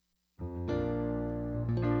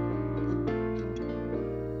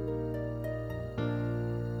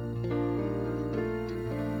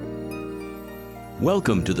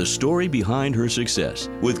Welcome to the story behind her success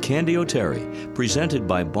with Candy O'Terry, presented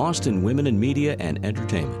by Boston Women in Media and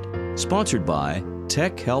Entertainment. Sponsored by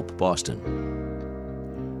Tech Help Boston.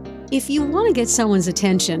 If you want to get someone's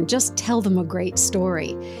attention, just tell them a great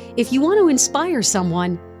story. If you want to inspire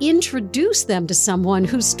someone, introduce them to someone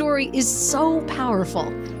whose story is so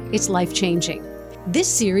powerful, it's life-changing. This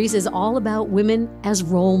series is all about women as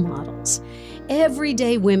role models.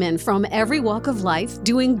 Everyday women from every walk of life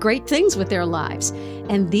doing great things with their lives.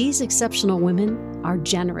 And these exceptional women are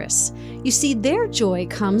generous. You see, their joy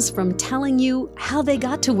comes from telling you how they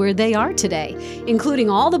got to where they are today, including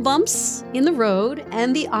all the bumps in the road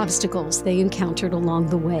and the obstacles they encountered along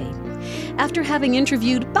the way. After having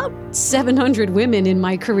interviewed about 700 women in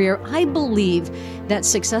my career, I believe that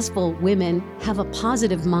successful women have a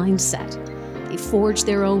positive mindset. They forge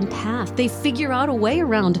their own path. They figure out a way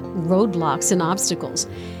around roadblocks and obstacles.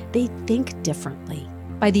 They think differently.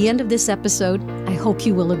 By the end of this episode, I hope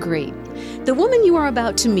you will agree. The woman you are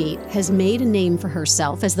about to meet has made a name for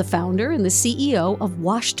herself as the founder and the CEO of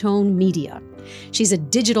Washington Media. She's a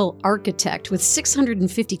digital architect with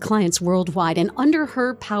 650 clients worldwide, and under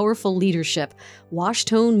her powerful leadership,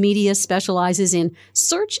 Washington Media specializes in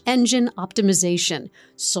search engine optimization,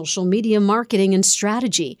 social media marketing and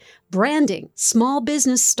strategy, branding, small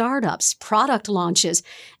business startups, product launches,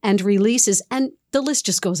 and releases, and the list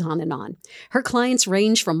just goes on and on. Her clients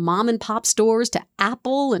range from mom and pop stores to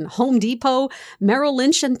Apple and Home Depot, Merrill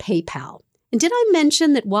Lynch, and PayPal. And did I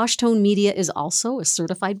mention that Washington Media is also a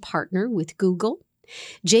certified partner with Google?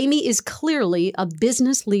 Jayme is clearly a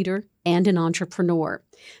business leader and an entrepreneur,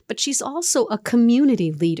 but she's also a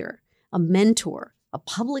community leader, a mentor, a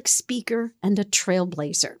public speaker, and a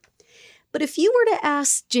trailblazer. But if you were to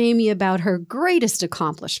ask Jayme about her greatest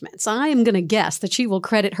accomplishments, I am going to guess that she will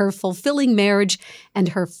credit her fulfilling marriage and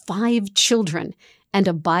her 5 children and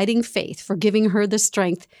abiding faith for giving her the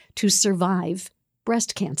strength to survive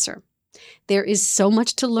breast cancer. There is so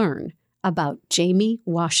much to learn about Jayme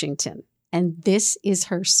Washington, and this is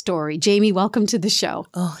her story. Jayme, welcome to the show.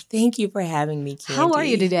 Oh, thank you for having me, Candy. How are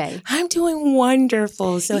you today? I'm doing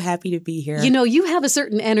wonderful. So happy to be here. You know, you have a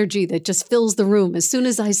certain energy that just fills the room. As soon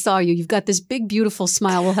as I saw you, you've got this big, beautiful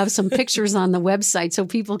smile. We'll have some pictures on the website so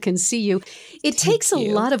people can see you. It takes a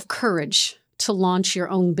lot of courage to launch your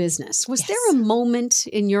own business. Was there a moment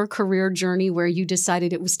in your career journey where you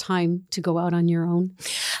decided it was time to go out on your own?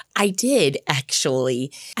 I did,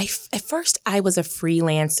 actually. At first, I was a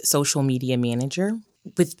freelance social media manager.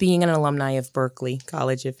 With being an alumni of Berklee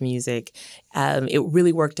College of Music, it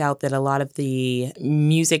really worked out that a lot of the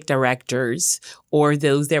music directors or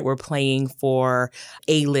those that were playing for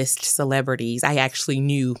A-list celebrities, I actually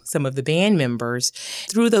knew some of the band members.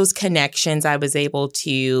 Through those connections, I was able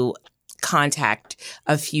to contact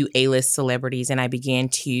a few A-list celebrities, and I began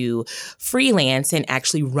to freelance and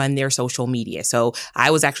actually run their social media. So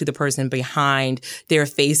I was actually the person behind their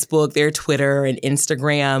Facebook, their Twitter, and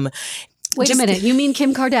Instagram. Wait a minute. You mean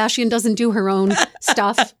Kim Kardashian doesn't do her own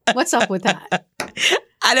stuff? What's up with that?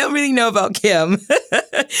 I don't really know about Kim,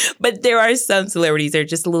 but there are some celebrities that are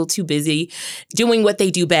just a little too busy doing what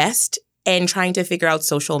they do best and trying to figure out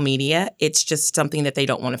social media. It's just something that they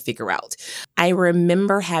don't want to figure out. I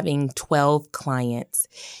remember having 12 clients,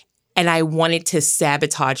 and I wanted to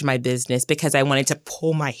sabotage my business because I wanted to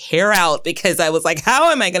pull my hair out because I was like,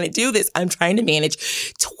 how am I going to do this? I'm trying to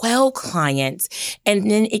manage 12 clients.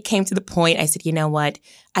 And then it came to the point I said, you know what?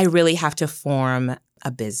 I really have to form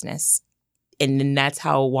a business. And then that's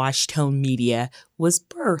how Washington Media was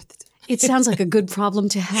birthed. It sounds like a good problem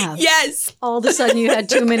to have. Yes. All of a sudden you had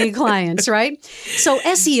too many clients, right? So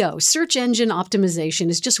SEO, search engine optimization,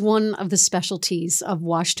 is just one of the specialties of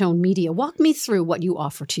Washington Media. Walk me through what you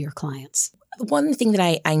offer to your clients. One thing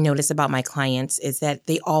that I notice about my clients is that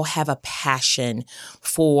they all have a passion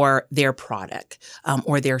for their product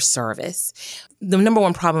or their service. The number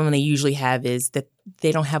one problem they usually have is that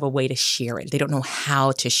they don't have a way to share it. They don't know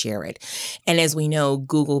how to share it. And as we know,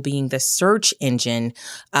 Google being the search engine,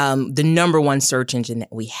 the number one search engine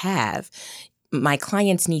that we have, my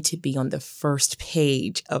clients need to be on the first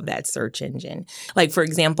page of that search engine. Like, for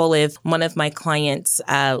example, if one of my clients,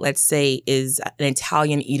 let's say, is an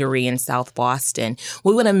Italian eatery in South Boston,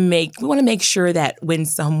 we want to make sure that when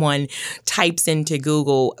someone types into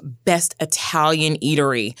Google best Italian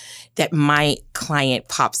eatery, that my client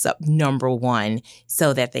pops up number one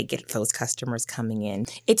so that they get those customers coming in.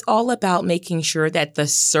 It's all about making sure that the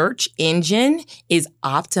search engine is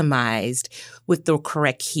optimized with the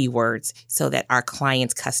correct keywords so that our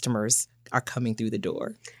clients' customers are coming through the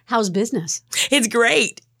door. How's business? It's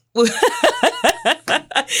great.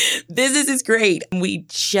 Business is great. We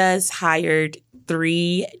just hired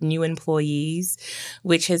 3 new employees,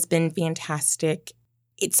 which has been fantastic.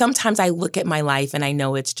 Sometimes I look at my life and I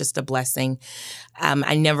know it's just a blessing.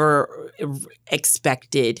 I never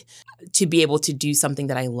expected to be able to do something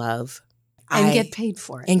that I love. And get paid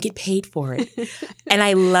for it. And get paid for it. And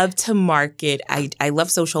I love to market. I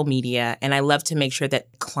love social media, and I love to make sure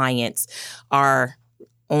that clients are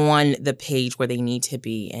on the page where they need to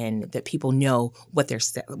be and that people know what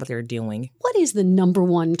they're doing. What is the number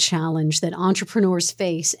one challenge that entrepreneurs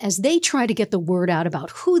face as they try to get the word out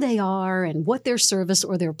about who they are and what their service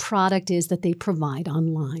or their product is that they provide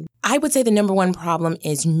online? I would say the number one problem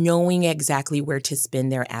is knowing exactly where to spend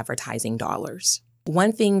their advertising dollars.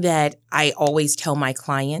 One thing that I always tell my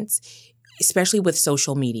clients, especially with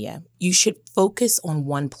social media, you should focus on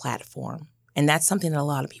one platform. And that's something that a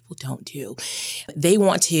lot of people don't do. They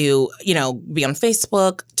want to, be on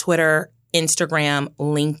Facebook, Twitter, Instagram,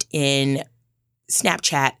 LinkedIn,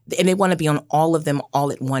 Snapchat, and they want to be on all of them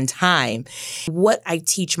all at one time. What I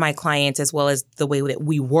teach my clients, as well as the way that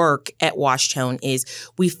we work at Washtone, is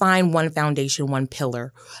we find one foundation, one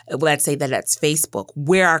pillar. Let's say that that's Facebook,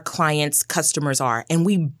 where our clients' customers are. And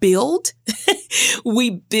we build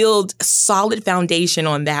a solid foundation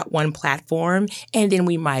on that one platform, and then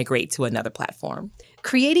we migrate to another platform.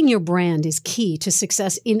 Creating your brand is key to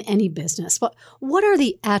success in any business. But what are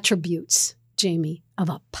the attributes, Jayme, of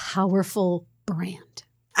a powerful brand?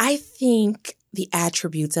 I think the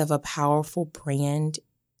attributes of a powerful brand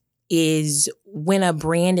is when a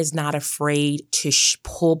brand is not afraid to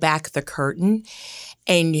pull back the curtain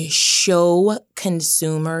and show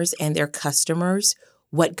consumers and their customers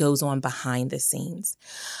what goes on behind the scenes.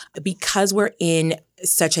 Because we're in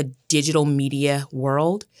such a digital media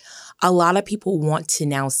world, a lot of people want to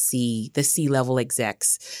now see the C-level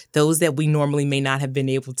execs, those that we normally may not have been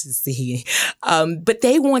able to see. But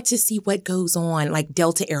they want to see what goes on, like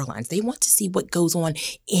Delta Airlines. They want to see what goes on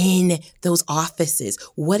in those offices.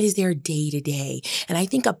 What is their day-to-day? And I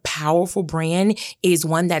think a powerful brand is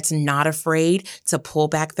one that's not afraid to pull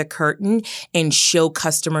back the curtain and show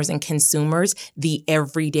customers and consumers the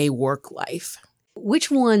everyday work life. Which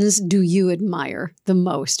ones do you admire the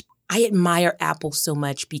most? I admire Apple so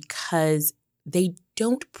much because they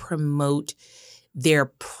don't promote their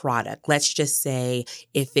product. Let's just say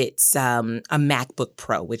if it's a MacBook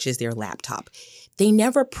Pro, which is their laptop, they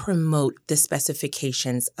never promote the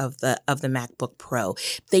specifications of the MacBook Pro.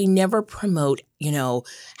 They never promote,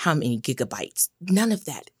 how many gigabytes. None of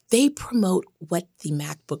that. They promote what the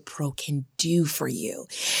MacBook Pro can do for you.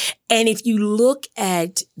 And if you look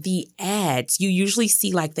at the ads, you usually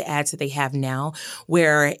see like the ads that they have now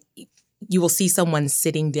where you will see someone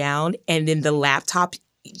sitting down and then the laptop,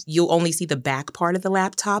 you'll only see the back part of the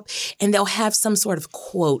laptop, and they'll have some sort of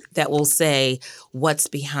quote that will say what's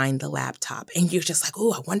behind the laptop. And you're just like,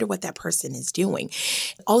 oh, I wonder what that person is doing.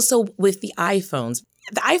 Also with the iPhones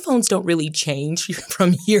don't really change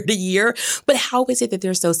from year to year, but how is it that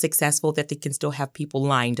they're so successful that they can still have people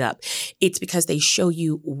lined up? It's because they show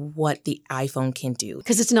you what the iPhone can do.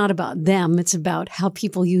 Because it's not about them, it's about how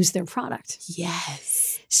people use their product.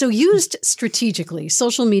 Yes. So used strategically,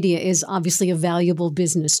 social media is obviously a valuable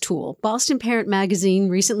business tool. Boston Parent Magazine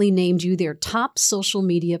recently named you their top social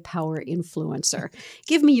media power influencer.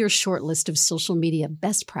 Give me your short list of social media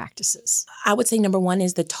best practices. I would say number one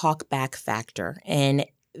is the talk back factor. And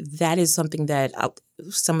that is something that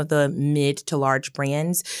some of the mid to large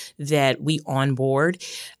brands that we onboard,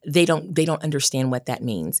 they don't understand what that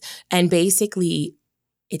means. And basically,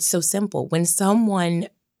 it's so simple. When someone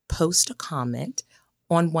posts a comment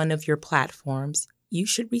on one of your platforms, you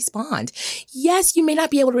should respond. Yes, you may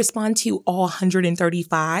not be able to respond to all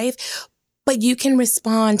 135, but you can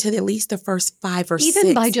respond to at least the first 5 or 6.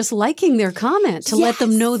 Even by just liking their comment to let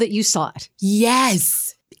them know that you saw it.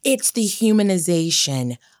 Yes. It's the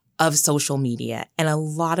humanization of social media. And a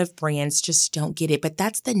lot of brands just don't get it. But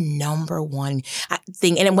that's the number one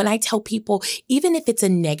thing. And when I tell people, even if it's a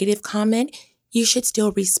negative comment, you should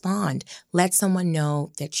still respond. Let someone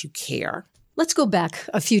know that you care. Let's go back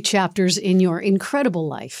a few chapters in your incredible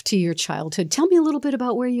life to your childhood. Tell me a little bit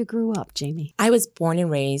about where you grew up, Jayme. I was born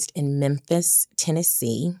and raised in Memphis,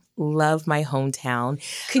 Tennessee. Love my hometown.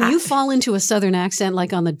 Can you fall into a Southern accent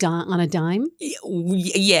like on a dime?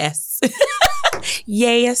 Yes.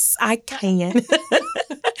 Yes, I can.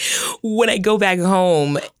 When I go back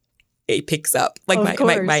home, it picks up. Like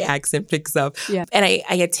my accent picks up. Yeah. And I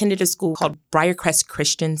attended a school called Briarcrest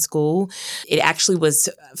Christian School. It actually was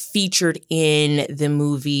featured in the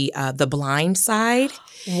movie The Blind Side.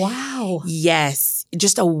 Wow. Yes.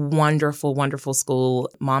 just a wonderful, wonderful school.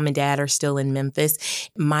 Mom and dad are still in Memphis.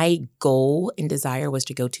 My goal and desire was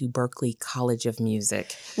to go to Berklee College of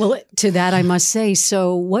Music. Well, to that I must say,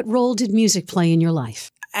 so what role did music play in your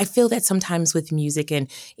life? I feel that sometimes with music, and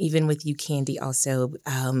even with you, Candy, also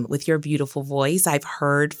with your beautiful voice, I've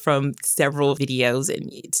heard from several videos, and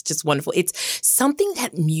it's just wonderful. It's something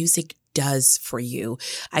that music does for you.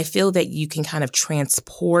 I feel that you can kind of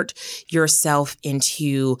transport yourself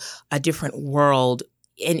into a different world,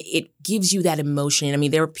 and it gives you that emotion. I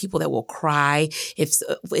mean, there are people that will cry if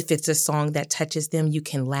it's a song that touches them. You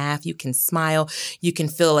can laugh, you can smile, you can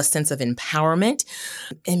feel a sense of empowerment,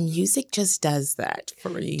 and music just does that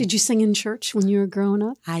for you. Did you sing in church when you were growing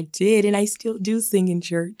up? I did, and I still do sing in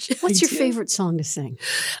church. What's your favorite song to sing?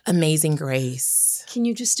 Amazing Grace. Can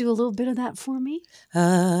you just do a little bit of that for me?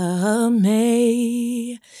 Amazing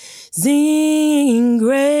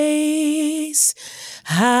Grace,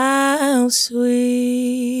 how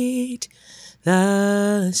sweet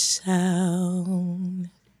the sound.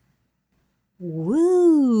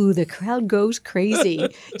 Woo, the crowd goes crazy.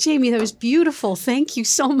 Jayme, that was beautiful. Thank you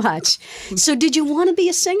so much. So did you want to be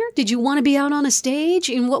a singer? Did you want to be out on a stage?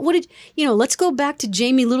 And what did, let's go back to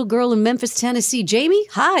Jayme, little girl in Memphis, Tennessee. Jayme,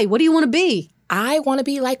 hi, what do you want to be? I want to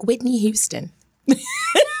be like Whitney Houston.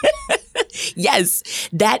 Yes,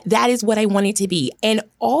 that is what I wanted to be. And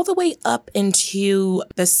all the way up into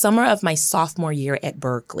the summer of my sophomore year at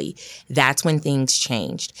Berklee, that's when things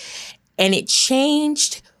changed. And it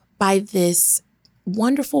changed by this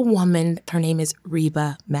wonderful woman. Her name is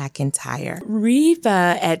Reba McEntire.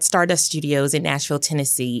 Reba at Stardust Studios in Nashville,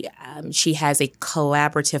 Tennessee, she has a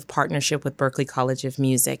collaborative partnership with Berklee College of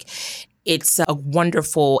Music. It's a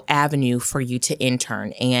wonderful avenue for you to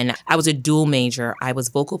intern. And I was a dual major. I was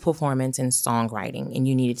vocal performance and songwriting, and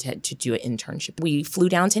you needed to do an internship. We flew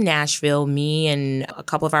down to Nashville, me and a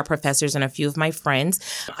couple of our professors and a few of my friends.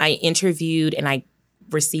 I interviewed and I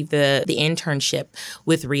received the internship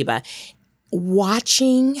with Reba.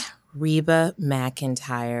 Watching Reba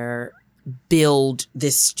McEntire build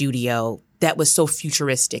this studio that was so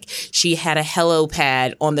futuristic. She had a hello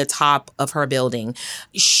pad on the top of her building.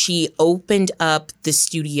 She opened up the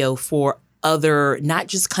studio for other, not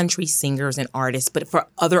just country singers and artists, but for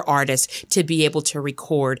other artists to be able to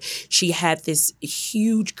record. She had this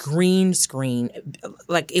huge green screen,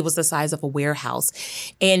 like it was the size of a warehouse.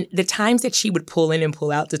 And the times that she would pull in and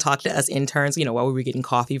pull out to talk to us interns, while we were getting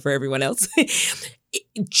coffee for everyone else,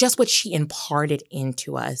 just what she imparted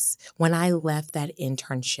into us. When I left that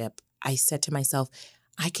internship, I said to myself,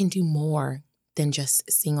 I can do more than just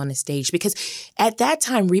sing on a stage. Because at that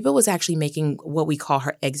time, Reba was actually making what we call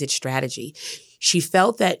her exit strategy. She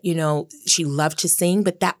felt that, she loved to sing,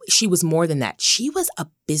 but that she was more than that. She was a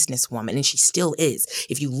businesswoman, and she still is.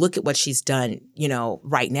 If you look at what she's done,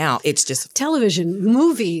 right now, it's just television,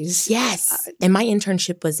 movies. Yes. And my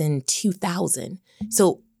internship was in 2000.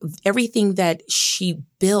 So everything that she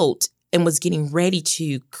built and was getting ready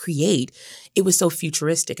to create, it was so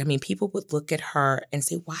futuristic. I mean, people would look at her and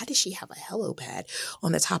say, why does she have a hello pad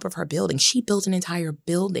on the top of her building? She built an entire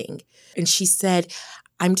building. And she said,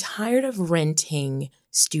 I'm tired of renting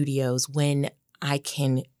studios when I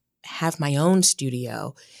can have my own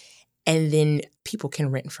studio and then people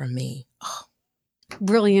can rent from me. Oh.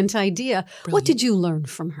 Brilliant idea. Brilliant. What did you learn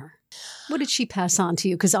from her? What did she pass on to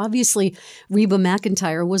you? Because obviously Reba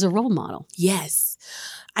McEntire was a role model. Yes.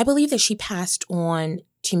 I believe that she passed on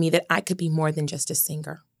to me that I could be more than just a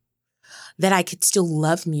singer, that I could still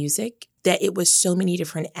love music, that it was so many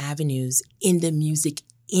different avenues in the music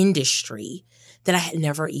industry that I had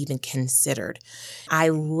never even considered. I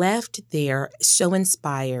left there so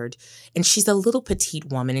inspired, and she's a little petite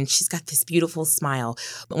woman, and she's got this beautiful smile.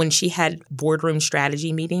 When she had boardroom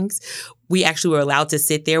strategy meetings, we actually were allowed to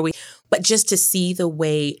sit there. But just to see the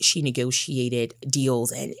way she negotiated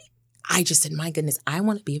deals, and I just said, my goodness, I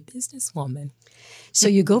want to be a businesswoman. So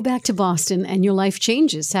you go back to Boston and your life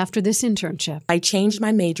changes after this internship. I changed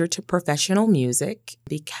my major to professional music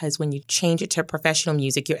because when you change it to professional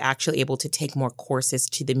music, you're actually able to take more courses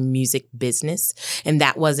to the music business. And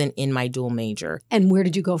that wasn't in my dual major. And where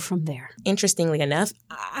did you go from there? Interestingly enough,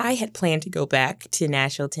 I had planned to go back to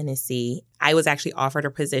Nashville, Tennessee. I was actually offered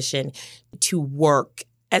a position to work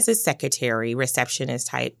as a secretary, receptionist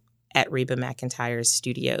type at Reba McEntire's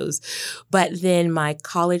studios. But then my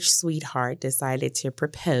college sweetheart decided to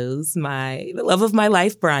propose, the love of my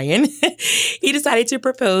life, Brian. He decided to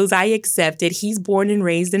propose. I accepted. He's born and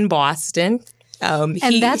raised in Boston.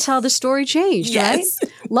 And that's how the story changed, yes.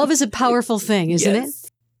 Right? Love is a powerful thing, isn't yes.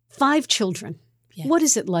 it? 5 children. Yes. What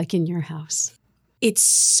is it like in your house? It's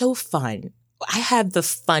so fun. I have the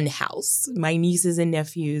fun house. My nieces and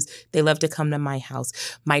nephews, they love to come to my house.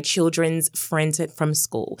 My children's friends from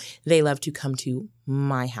school, they love to come to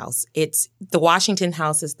my house. It's the Washington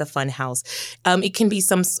house is the fun house. It can be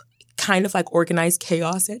some kind of like organized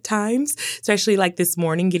chaos at times, especially like this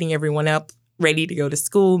morning, getting everyone up, ready to go to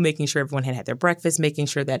school, making sure everyone had their breakfast, making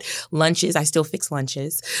sure that lunches, I still fix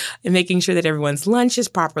lunches, and making sure that everyone's lunch is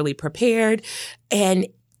properly prepared, and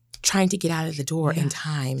trying to get out of the door in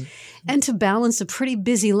time. And to balance a pretty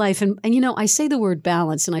busy life. And I say the word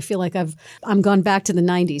balance, and I feel like I'm gone back to the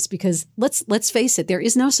 90s, because let's face it, there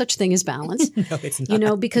is no such thing as balance. No, it's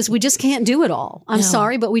not. Because we just can't do it all. I'm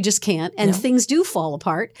sorry, but we just can't. And things do fall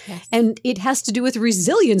apart. Yes. And it has to do with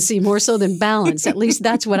resiliency more so than balance. At least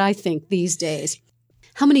that's what I think these days.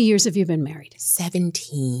 How many years have you been married?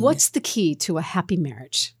 17. What's the key to a happy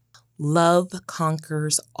marriage? Love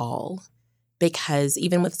conquers all. Because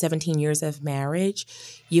even with 17 years of marriage,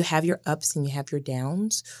 you have your ups and you have your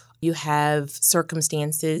downs. You have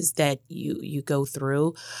circumstances that you go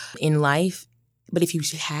through in life. But if you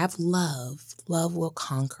have love, love will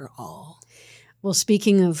conquer all. Well,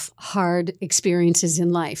 speaking of hard experiences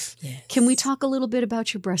in life, Yes. Can we talk a little bit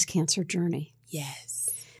about your breast cancer journey?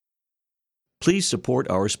 Yes. Please support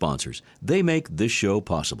our sponsors. They make this show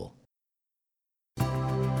possible.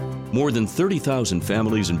 More than 30,000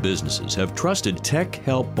 families and businesses have trusted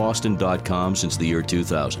TechHelpBoston.com since the year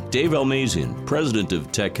 2000. Dave Almazian, president of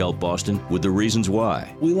Tech Help Boston, with the reasons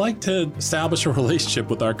why. We like to establish a relationship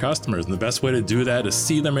with our customers, and the best way to do that is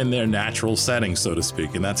see them in their natural setting, so to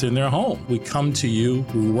speak, and that's in their home. We come to you,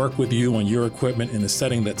 we work with you on your equipment in a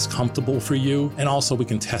setting that's comfortable for you, and also we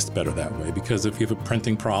can test better that way, because if you have a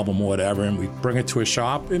printing problem or whatever, and we bring it to a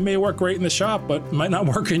shop, it may work great in the shop, but it might not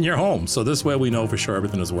work in your home. So this way we know for sure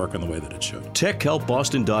everything is working the way that it should.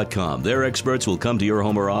 TechHelpBoston.com. Their experts will come to your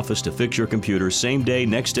home or office to fix your computer same day,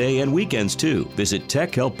 next day, and weekends too. Visit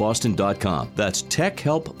TechHelpBoston.com. That's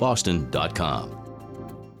TechHelpBoston.com.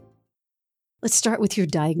 Let's start with your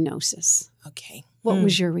diagnosis. Okay. What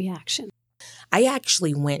was your reaction? I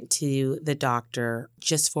actually went to the doctor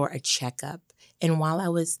just for a checkup. And while I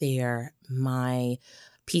was there, my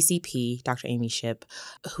PCP, Dr. Amy Shipp,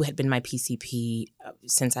 who had been my PCP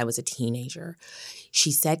since I was a teenager,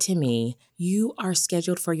 she said to me, "You are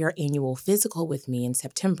scheduled for your annual physical with me in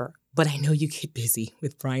September, but I know you get busy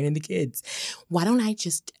with Brian and the kids. Why don't I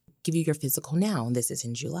just give you your physical now? And this is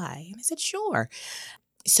in July." And I said, "Sure."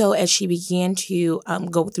 So as she began to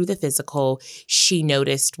go through the physical, she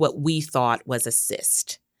noticed what we thought was a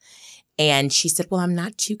cyst. And she said, "Well, I'm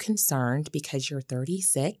not too concerned because you're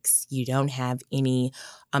 36. You don't have any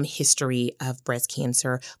history of breast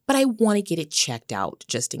cancer, but I want to get it checked out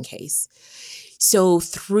just in case." So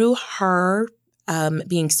through her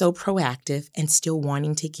being so proactive and still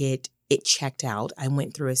wanting to get it checked out, I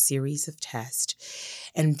went through a series of tests.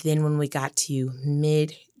 And then when we got to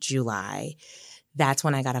mid-July, that's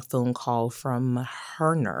when I got a phone call from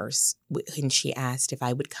her nurse, and she asked if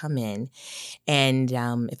I would come in and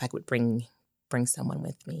if I would bring someone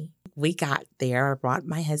with me. We got there. I brought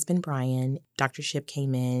my husband, Brian. Dr. Shipp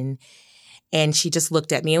came in, and she just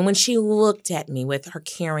looked at me. And when she looked at me with her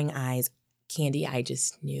caring eyes, Candy, I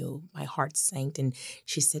just knew. My heart sank. And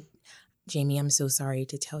she said, "Jayme, I'm so sorry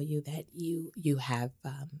to tell you that you have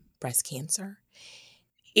breast cancer."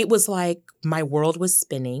 It was like my world was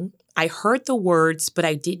spinning. I heard the words, but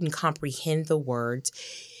I didn't comprehend the words.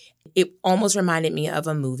 It almost reminded me of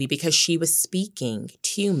a movie because she was speaking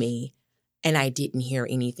to me and I didn't hear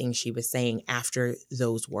anything she was saying after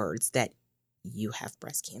those words, that you have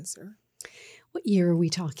breast cancer. What year are we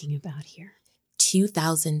talking about here?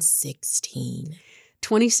 2016.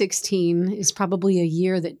 2016 is probably a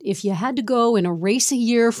year that if you had to go and erase a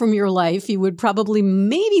year from your life, you would probably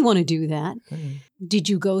maybe want to do that. Did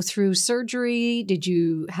you go through surgery? Did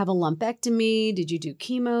you have a lumpectomy? Did you do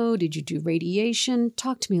chemo? Did you do radiation?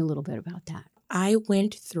 Talk to me a little bit about that. I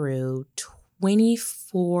went through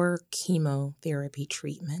 24 chemotherapy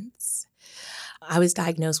treatments. I was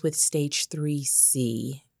diagnosed with stage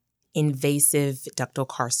 3C, invasive ductal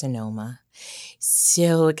carcinoma.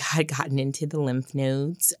 So it had gotten into the lymph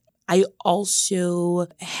nodes. I also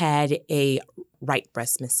had a right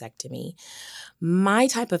breast mastectomy. My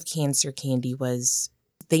type of cancer, Candy, was,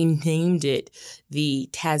 they named it the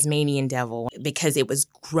Tasmanian devil because it was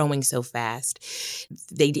growing so fast.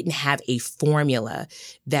 They didn't have a formula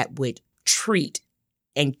that would treat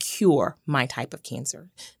and cure my type of cancer.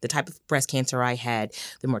 The type of breast cancer I had,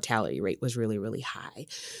 the mortality rate was really, really high.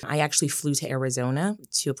 I actually flew to Arizona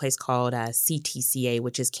to a place called CTCA,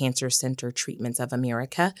 which is Cancer Center Treatments of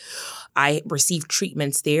America. I received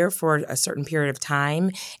treatments there for a certain period of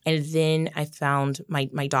time, and then I found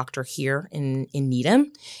my doctor here in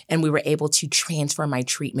Needham, and we were able to transfer my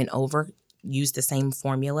treatment over, use the same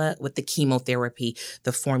formula with the chemotherapy,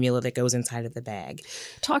 the formula that goes inside of the bag.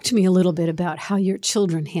 Talk to me a little bit about how your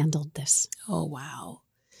children handled this. Oh, wow.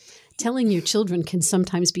 Telling your children can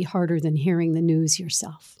sometimes be harder than hearing the news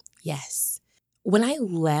yourself. Yes. When I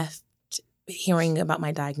left hearing about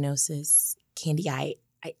my diagnosis, Candy, I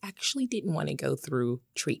actually didn't want to go through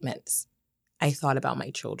treatments. I thought about my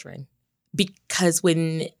children because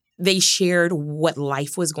when they shared what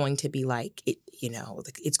life was going to be like,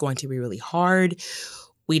 it's going to be really hard.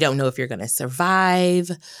 We don't know if you're going to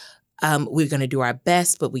survive. We're going to do our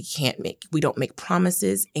best, but we don't make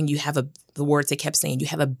promises. And you have the words they kept saying, you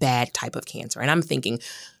have a bad type of cancer. And I'm thinking,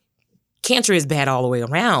 cancer is bad all the way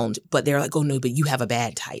around, but they're like, oh no, but you have a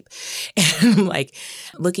bad type. And I'm like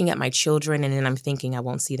looking at my children, and then I'm thinking I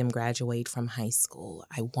won't see them graduate from high school.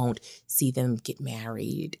 I won't see them get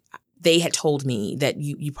married. They had told me that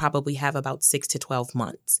you probably have about 6 to 12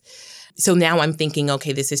 months. So now I'm thinking,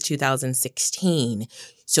 okay, this is 2016.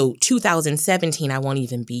 So 2017, I won't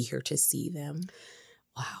even be here to see them.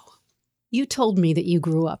 Wow. You told me that you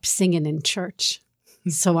grew up singing in church.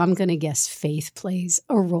 So I'm going to guess faith plays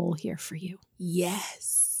a role here for you.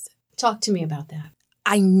 Yes. Talk to me about that.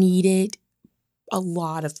 I needed a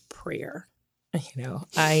lot of prayer.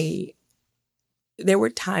 There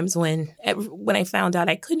were times when I found out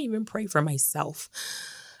I couldn't even pray for myself.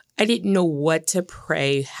 I didn't know what to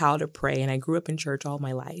pray, how to pray, and I grew up in church all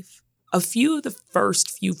my life. A few of the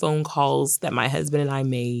first few phone calls that my husband and I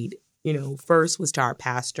made, first was to our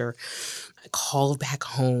pastor. I called back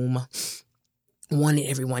home, wanted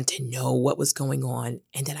everyone to know what was going on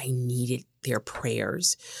and that I needed their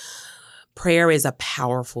prayers. Prayer is a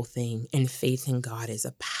powerful thing, and faith in God is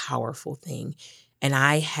a powerful thing. And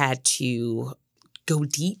I had to go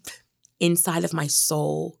deep inside of my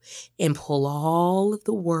soul and pull all of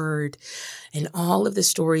the word and all of the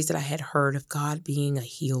stories that I had heard of God being a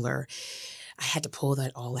healer. I had to pull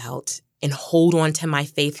that all out and hold on to my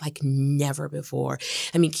faith like never before.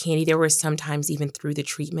 I mean, Candy, there were some times even through the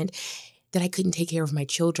treatment that I couldn't take care of my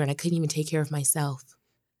children. I couldn't even take care of myself.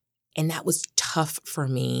 And that was tough for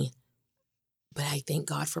me. But I thank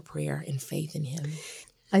God for prayer and faith in Him.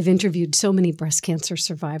 I've interviewed so many breast cancer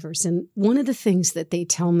survivors, and one of the things that they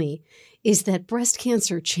tell me is that breast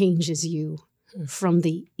cancer changes you from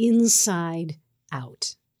the inside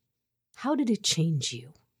out. How did it change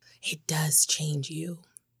you? It does change you.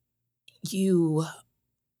 You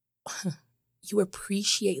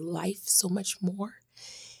appreciate life so much more.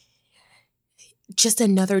 Just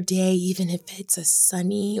another day, even if it's a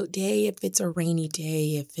sunny day, if it's a rainy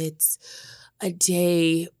day, if it's a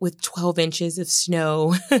day with 12 inches of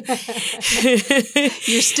snow.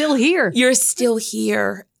 You're still here. You're still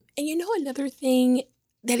here. And another thing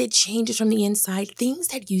that it changes from the inside, things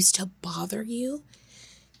that used to bother you,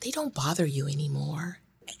 they don't bother you anymore.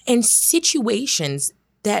 And situations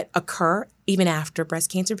that occur even after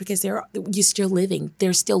breast cancer, because you're still living.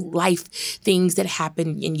 There's still life things that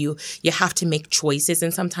happen and you have to make choices.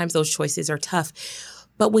 And sometimes those choices are tough.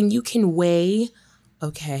 But when you can weigh,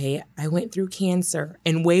 okay, I went through cancer,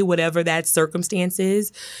 and weigh whatever that circumstance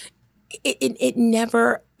is, it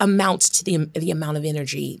never amounts to the amount of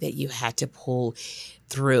energy that you had to pull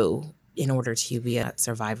through in order to be a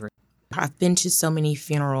survivor. I've been to so many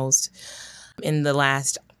funerals in the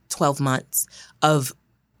last 12 months of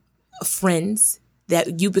friends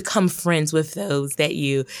that you become friends with, those that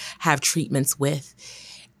you have treatments with.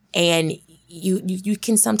 And you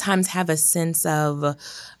can sometimes have a sense of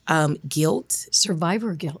guilt.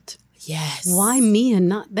 Survivor guilt. Yes. Why me and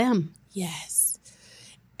not them? Yes.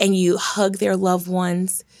 And you hug their loved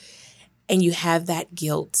ones and you have that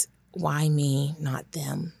guilt. Why me, not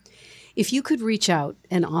them? If you could reach out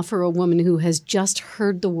and offer a woman who has just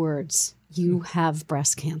heard the words, you have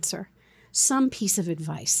breast cancer, some piece of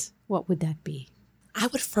advice, what would that be? I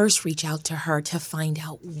would first reach out to her to find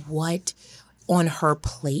out what on her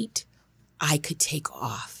plate I could take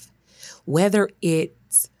off. Whether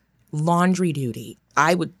it's laundry duty,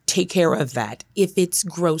 I would take care of that. If it's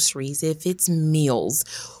groceries, if it's meals,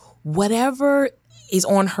 whatever is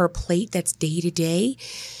on her plate that's day to day,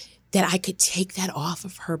 that I could take that off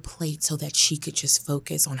of her plate so that she could just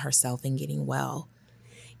focus on herself and getting well.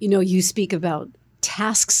 You speak about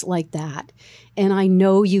tasks like that. And I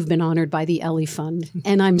know you've been honored by the Ellie Fund,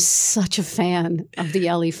 and I'm such a fan of the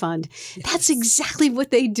Ellie Fund. Yes. That's exactly what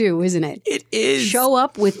they do, isn't it? It is. Show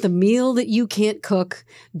up with the meal that you can't cook,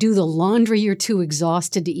 do the laundry you're too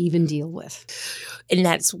exhausted to even deal with. And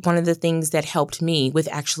that's one of the things that helped me with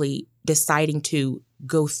actually deciding to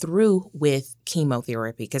go through with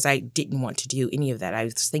chemotherapy, because I didn't want to do any of that. I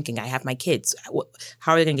was thinking, I have my kids.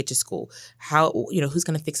 How are they going to get to school? Who's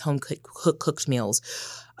going to fix home cooked meals?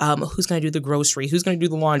 Who's going to do the grocery? Who's going to do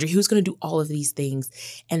the laundry? Who's going to do all of these things?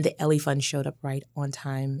 And the Ellie Fund showed up right on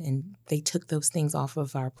time, and they took those things off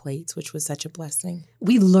of our plates, which was such a blessing.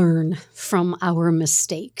 We learn from our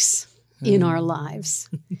mistakes in our lives.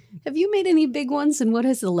 Have you made any big ones, and what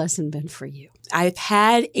has the lesson been for you? I've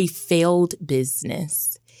had a failed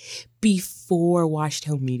business before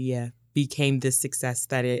Washington Media became the success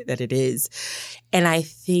that it is. And I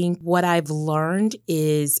think what I've learned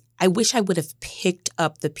is I wish I would have picked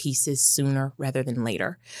up the pieces sooner rather than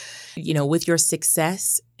later. With your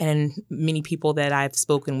success, and many people that I've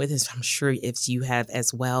spoken with, as I'm sure if you have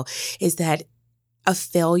as well, is that a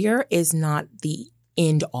failure is not the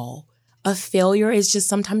end all. A failure is just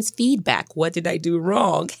sometimes feedback. What did I do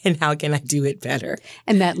wrong, and how can I do it better?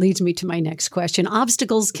 And that leads me to my next question.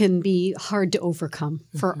 Obstacles can be hard to overcome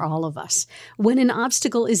for all of us. When an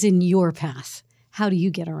obstacle is in your path, how do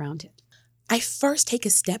you get around it? I first take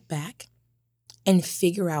a step back and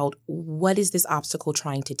figure out, what is this obstacle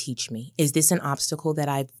trying to teach me? Is this an obstacle that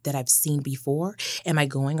I've seen before? Am I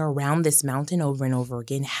going around this mountain over and over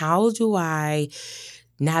again? How do I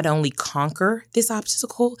not only conquer this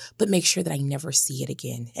obstacle, but make sure that I never see it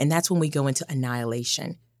again? And that's when we go into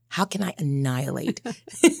annihilation. How can I annihilate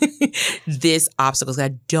this obstacle? I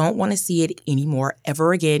don't want to see it anymore,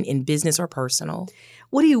 ever again, in business or personal.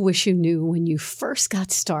 What do you wish you knew when you first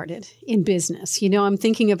got started in business? I'm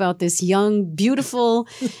thinking about this young, beautiful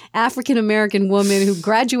African-American woman who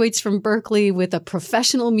graduates from Berkeley with a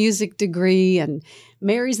professional music degree and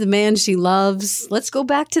marries the man she loves. Let's go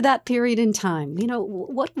back to that period in time.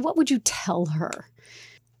 What would you tell her?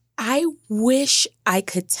 I wish I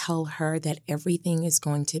could tell her that everything is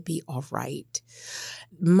going to be all right.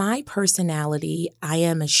 My personality, I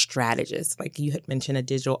am a strategist. Like you had mentioned, a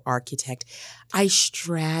digital architect. I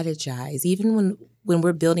strategize. Even when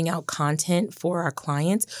we're building out content for our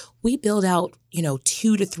clients, we build out,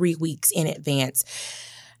 2 to 3 weeks in advance.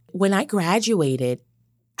 When I graduated,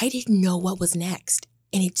 I didn't know what was next,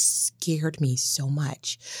 and it scared me so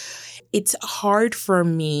much. It's hard for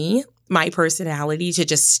me, my personality, to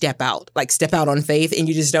just step out on faith, and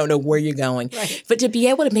you just don't know where you're going. Right. But to be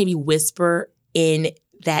able to maybe whisper in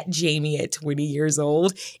that Jayme at 20 years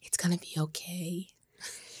old, it's going to be okay.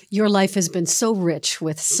 Your life has been so rich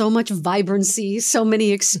with so much vibrancy, so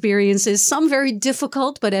many experiences, some very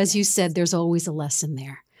difficult, but as you said, there's always a lesson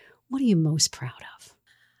there. What are you most proud of?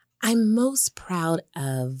 I'm most proud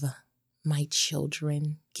of my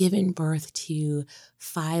children, giving birth to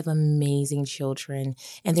 5 amazing children,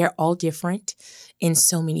 and they're all different in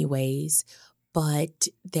so many ways, but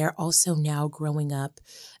they're also now growing up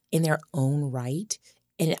in their own right.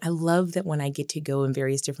 And I love that when I get to go in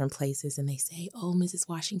various different places and they say, "Oh, Mrs.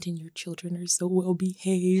 Washington, your children are so well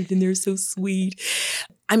behaved and they're so sweet."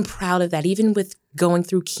 I'm proud of that. Even with going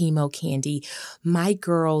through chemo, Candy, my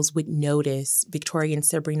girls would notice, Victoria and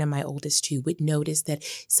Sabrina, my oldest 2, would notice that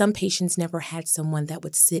some patients never had someone that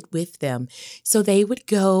would sit with them. So they would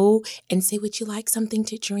go and say, "Would you like something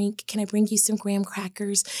to drink? Can I bring you some graham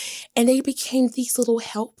crackers?" And they became these little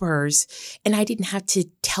helpers. And I didn't have to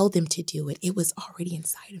tell them to do it. It was already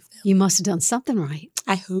inside of them. You must have done something right.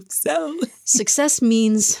 I hope so. Success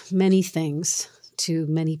means many things to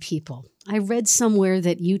many people. I read somewhere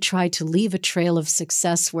that you try to leave a trail of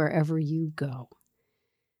success wherever you go.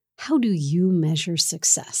 How do you measure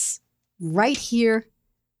success? Right here,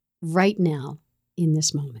 right now, in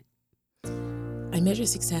this moment. I measure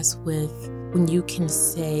success with when you can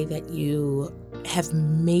say that you have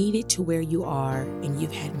made it to where you are and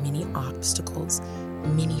you've had many obstacles,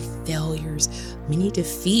 many failures, many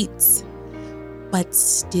defeats, but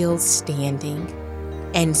still standing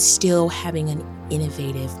and still having an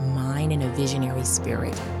innovative mind and a visionary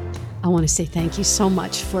spirit. I want to say thank you so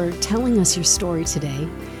much for telling us your story today,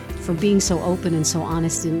 for being so open and so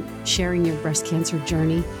honest in sharing your breast cancer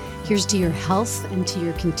journey. Here's to your health and to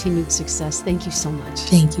your continued success. Thank you so much.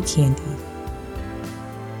 Thank you, Candy.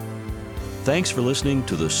 Thanks for listening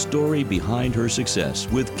to The Story Behind Her Success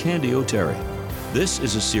with Candy O'Terry. This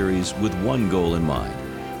is a series with one goal in mind: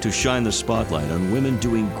 to shine the spotlight on women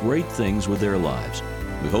doing great things with their lives.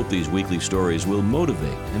 We hope these weekly stories will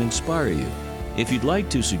motivate and inspire you. If you'd like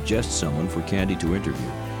to suggest someone for Candy to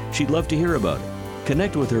interview, she'd love to hear about it.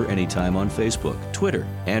 Connect with her anytime on Facebook, Twitter,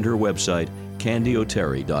 and her website,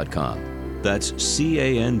 candyoterry.com. That's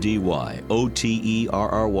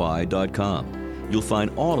CANDYOTERRY.com. You'll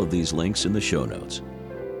find all of these links in the show notes.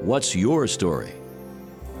 What's your story?